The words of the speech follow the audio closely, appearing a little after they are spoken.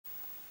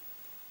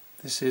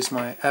This is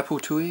my Apple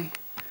IIe.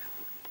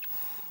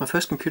 My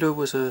first computer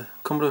was a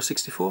Commodore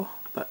 64,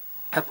 but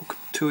Apple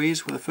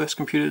IIes were the first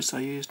computers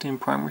I used in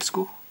primary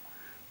school.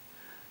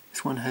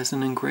 This one has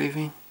an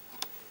engraving.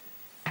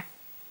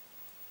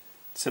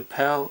 It's a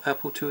PAL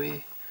Apple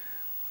IIe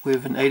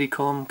with an 80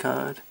 column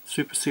card,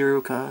 super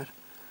serial card,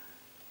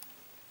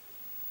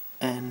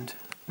 and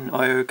an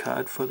I/O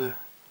card for the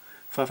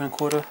 5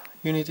 1/4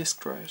 unidisc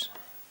drives.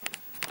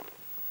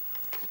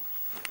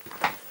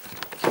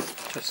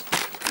 Just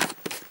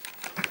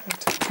have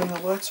to turn the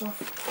lights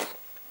off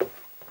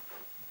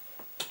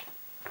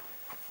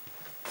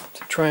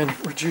to try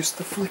and reduce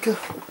the flicker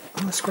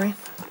on the screen.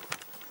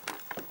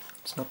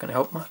 It's not going to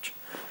help much.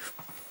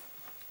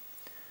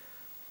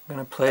 I'm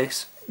going to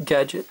place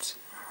GadgeTz.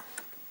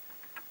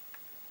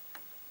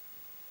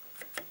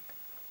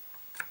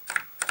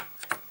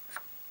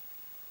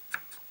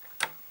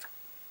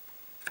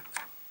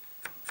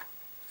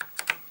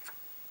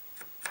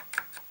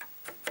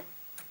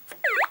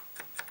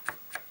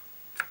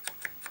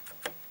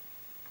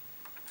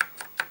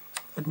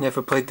 I'd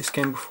never played this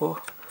game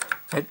before.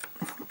 I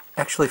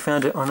actually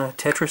found it on a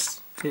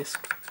Tetris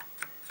disc.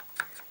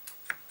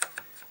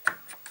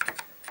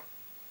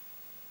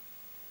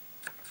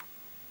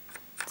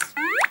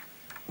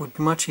 Would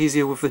be much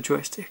easier with the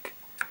joystick.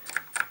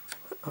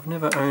 But I've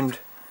never owned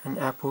an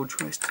Apple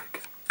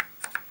joystick.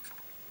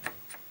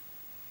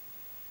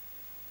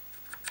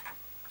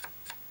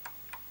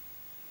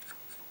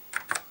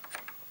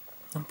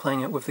 I'm playing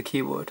it with the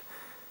keyboard.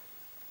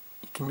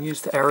 You can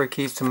use the arrow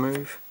keys to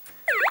move,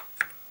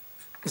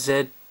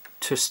 Z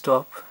to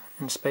stop,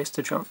 and space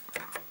to jump.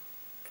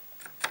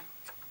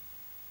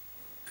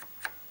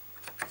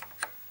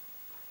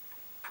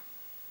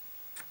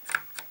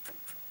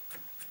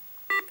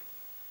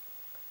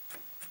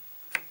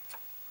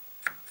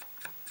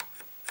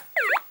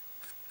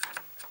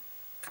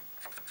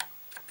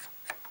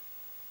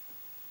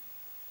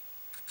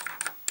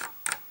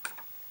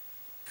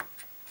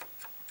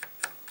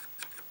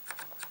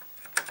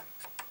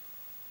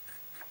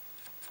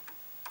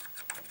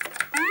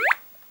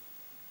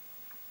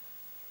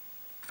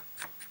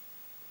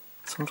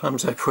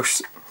 Sometimes I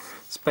push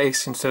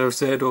space instead of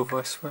Z or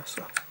vice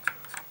versa.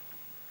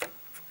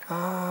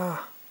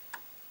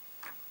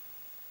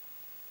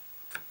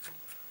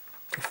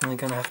 Definitely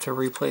gonna have to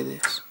replay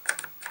this.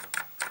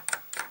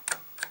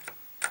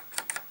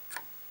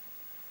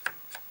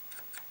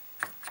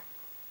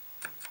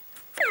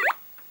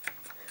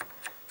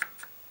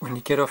 When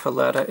you get off a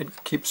ladder,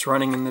 it keeps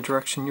running in the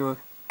direction you were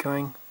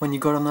going when you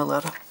got on the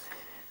ladder,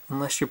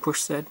 unless you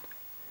push Z.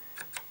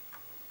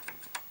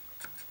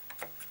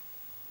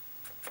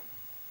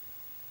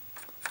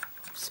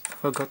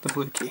 I forgot the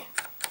blue key.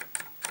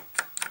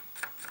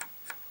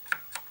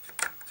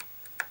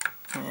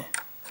 Yeah,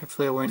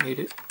 hopefully I won't need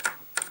it.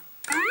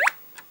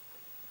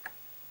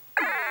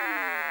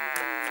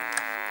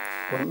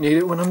 Won't need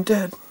it when I'm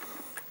dead.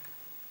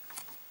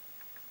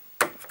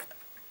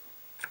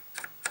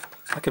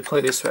 I could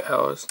play this for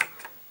hours,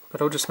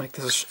 but I'll just make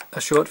this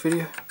a short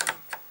video.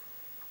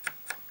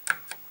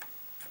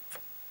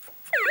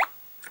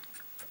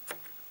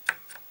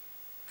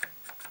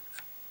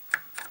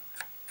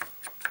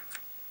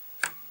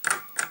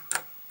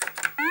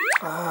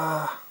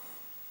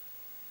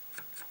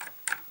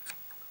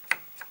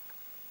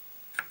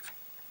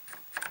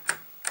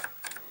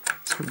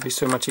 This would be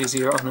so much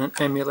easier on an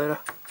emulator.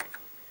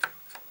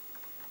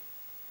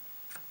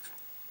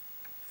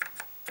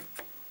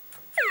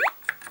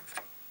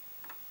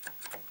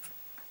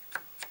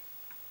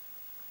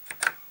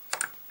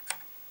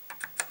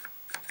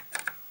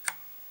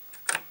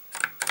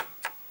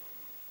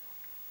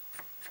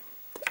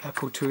 The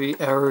Apple IIe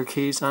arrow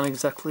keys aren't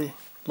exactly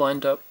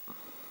lined up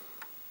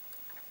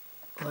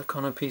like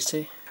on a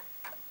PC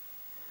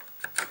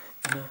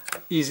in an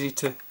easy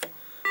to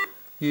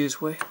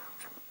use way.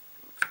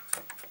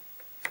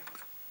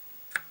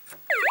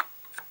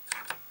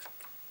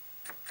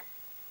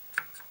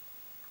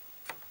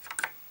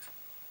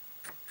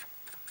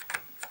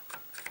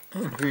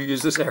 And who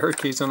uses arrow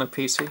keys on a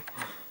PC?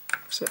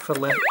 Except for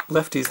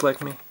lefties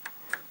like me.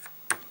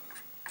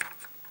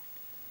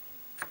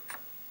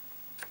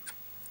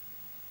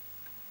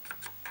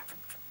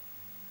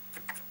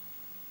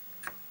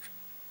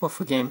 Or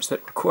for games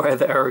that require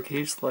the arrow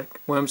keys,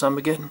 like Worms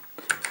Armageddon.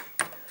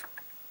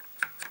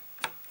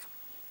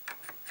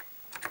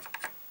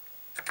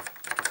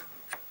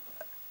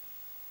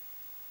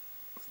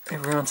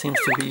 Everyone seems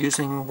to be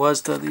using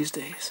WASD these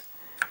days.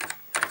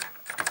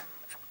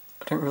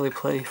 I don't really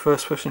play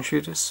first-person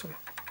shooters, so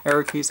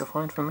arrow keys are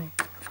fine for me.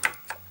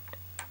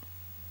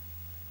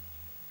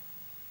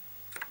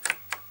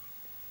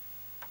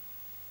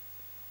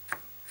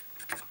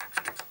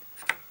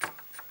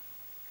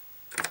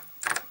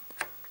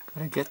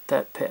 Gotta get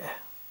that pear,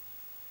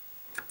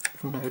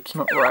 even though it's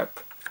not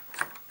ripe.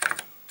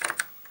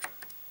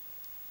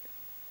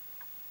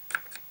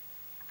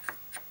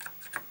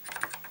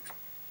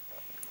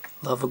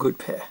 Love a good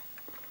pear.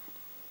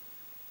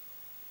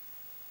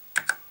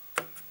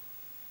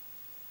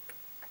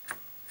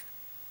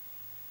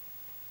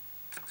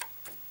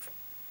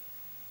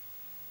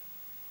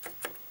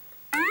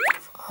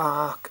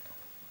 Fuck.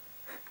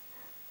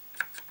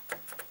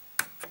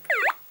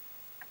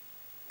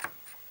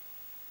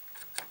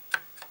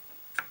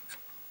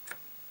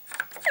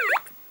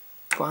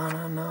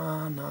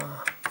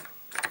 Banana.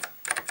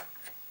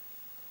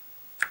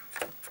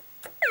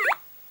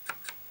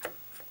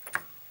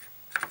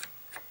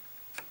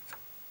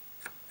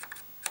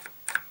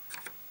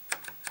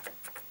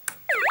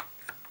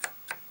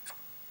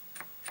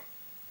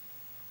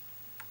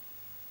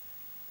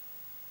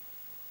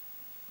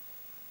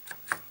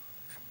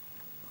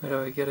 Where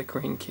do I get a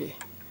green key?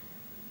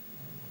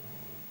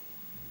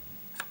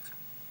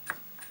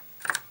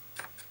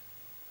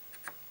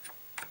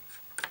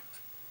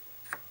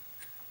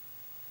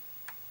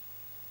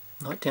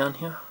 Not down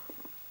here.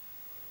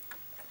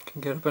 I can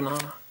get a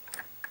banana.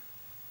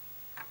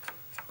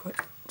 But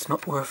it's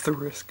not worth the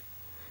risk.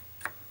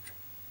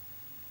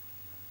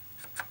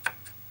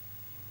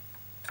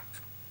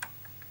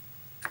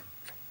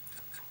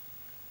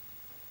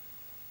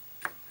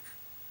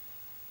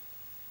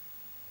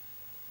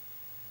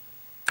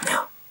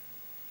 Now!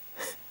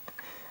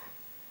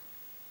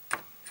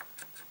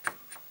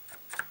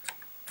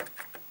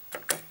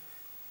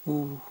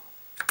 Ooh.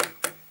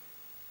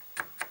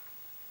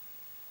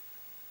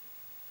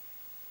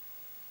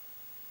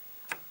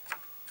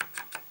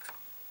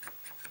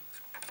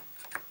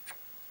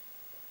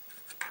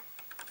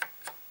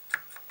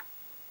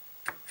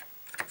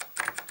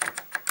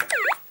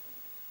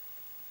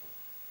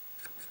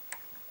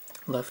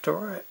 Left or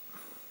right?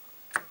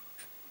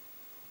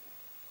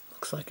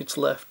 Looks like it's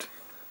left.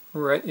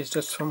 Right is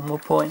just for more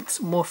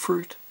points, more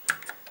fruit.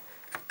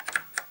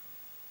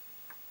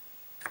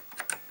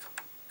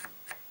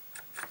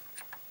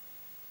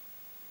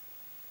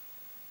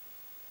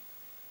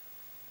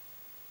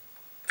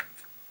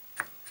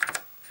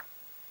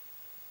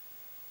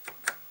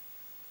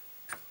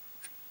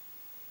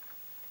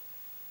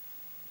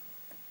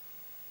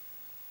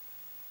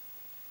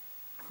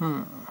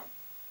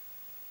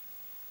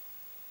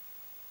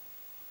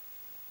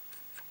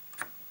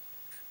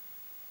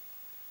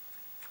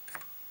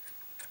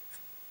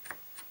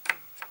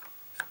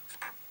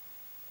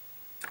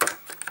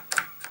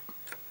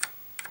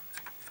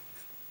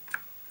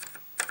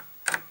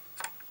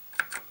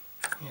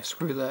 Yeah,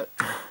 screw that.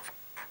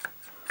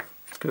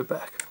 Let's go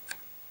back.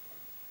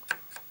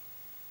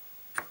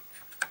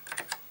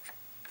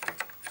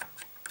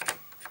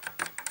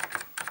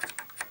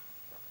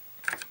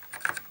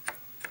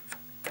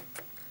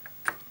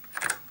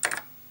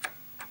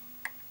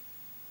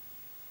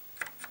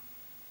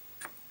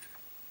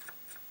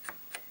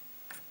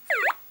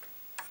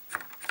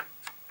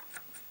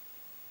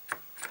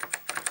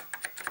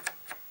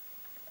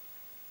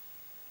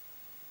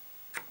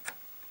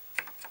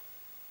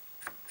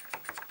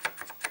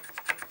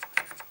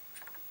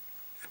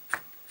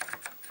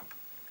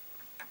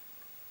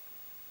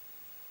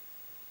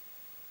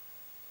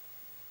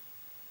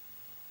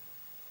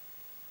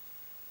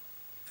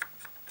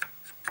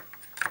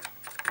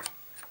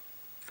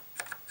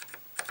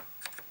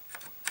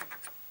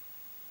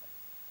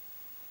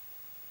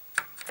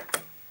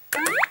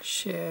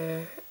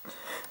 Shit.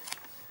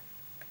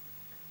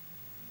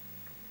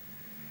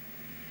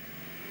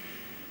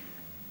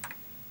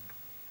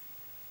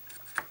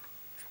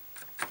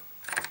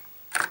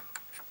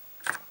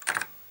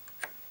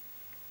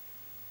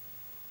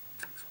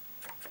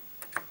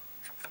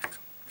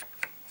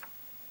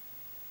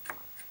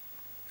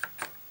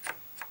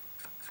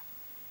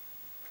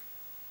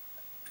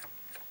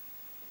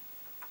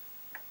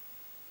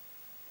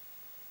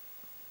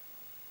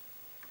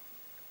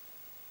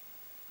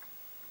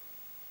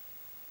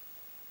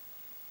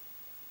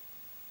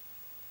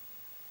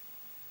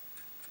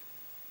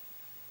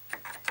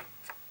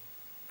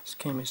 This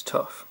game is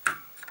tough.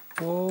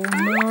 Oh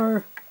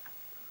no!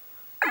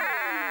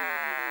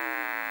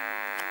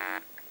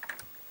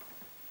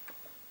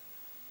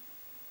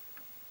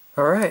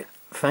 Alright,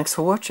 thanks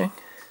for watching.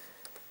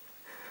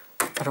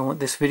 I don't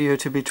want this video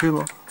to be too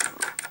long.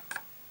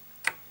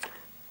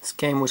 This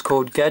game was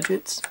called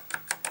GadgeTz.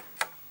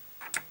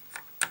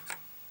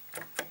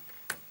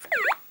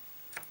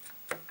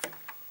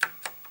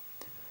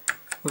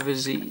 With a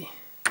Z.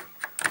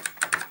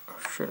 Or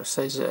should I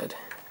say Z?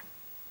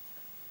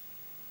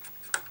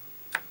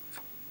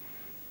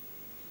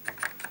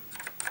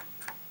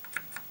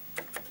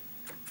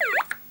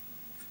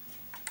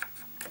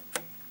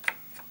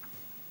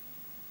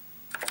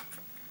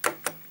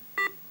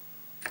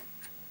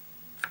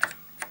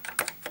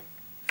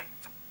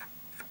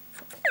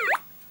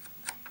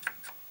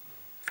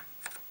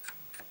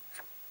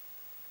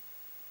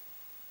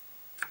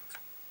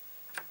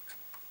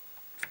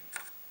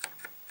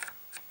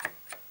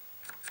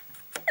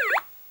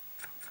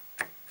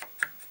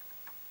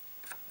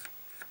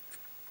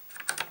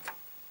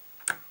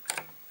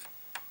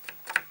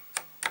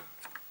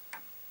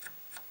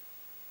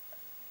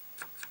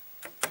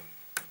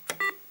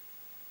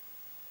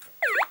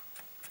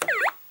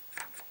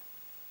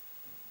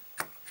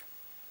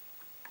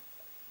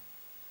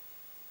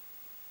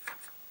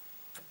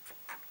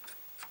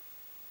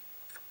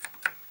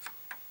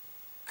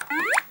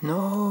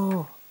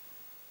 No!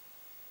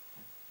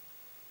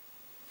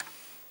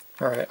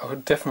 Alright, I'll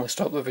definitely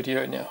stop the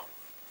video now.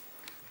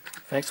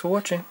 Thanks for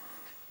watching.